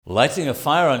Lighting a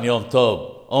fire on Yom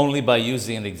Tov, only by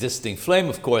using an existing flame,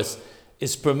 of course,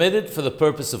 is permitted for the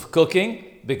purpose of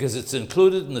cooking because it's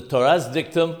included in the Torah's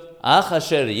dictum, Ach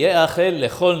asher ye'achel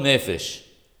lechol nefesh.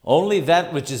 Only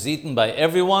that which is eaten by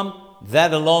everyone,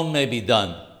 that alone may be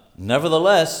done.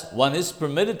 Nevertheless, one is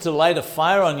permitted to light a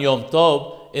fire on Yom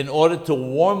Tov in order to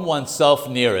warm oneself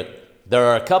near it. There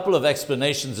are a couple of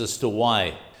explanations as to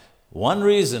why. One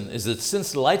reason is that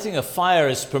since lighting a fire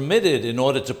is permitted in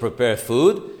order to prepare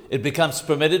food, it becomes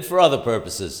permitted for other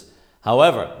purposes.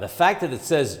 However, the fact that it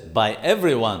says by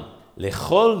everyone,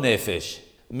 lechol nefesh,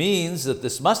 means that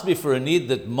this must be for a need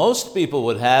that most people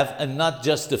would have and not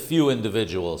just a few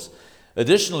individuals.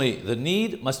 Additionally, the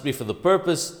need must be for the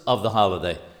purpose of the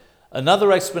holiday.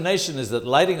 Another explanation is that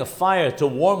lighting a fire to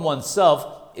warm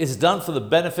oneself is done for the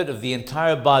benefit of the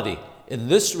entire body. In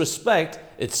this respect,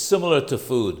 it's similar to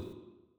food.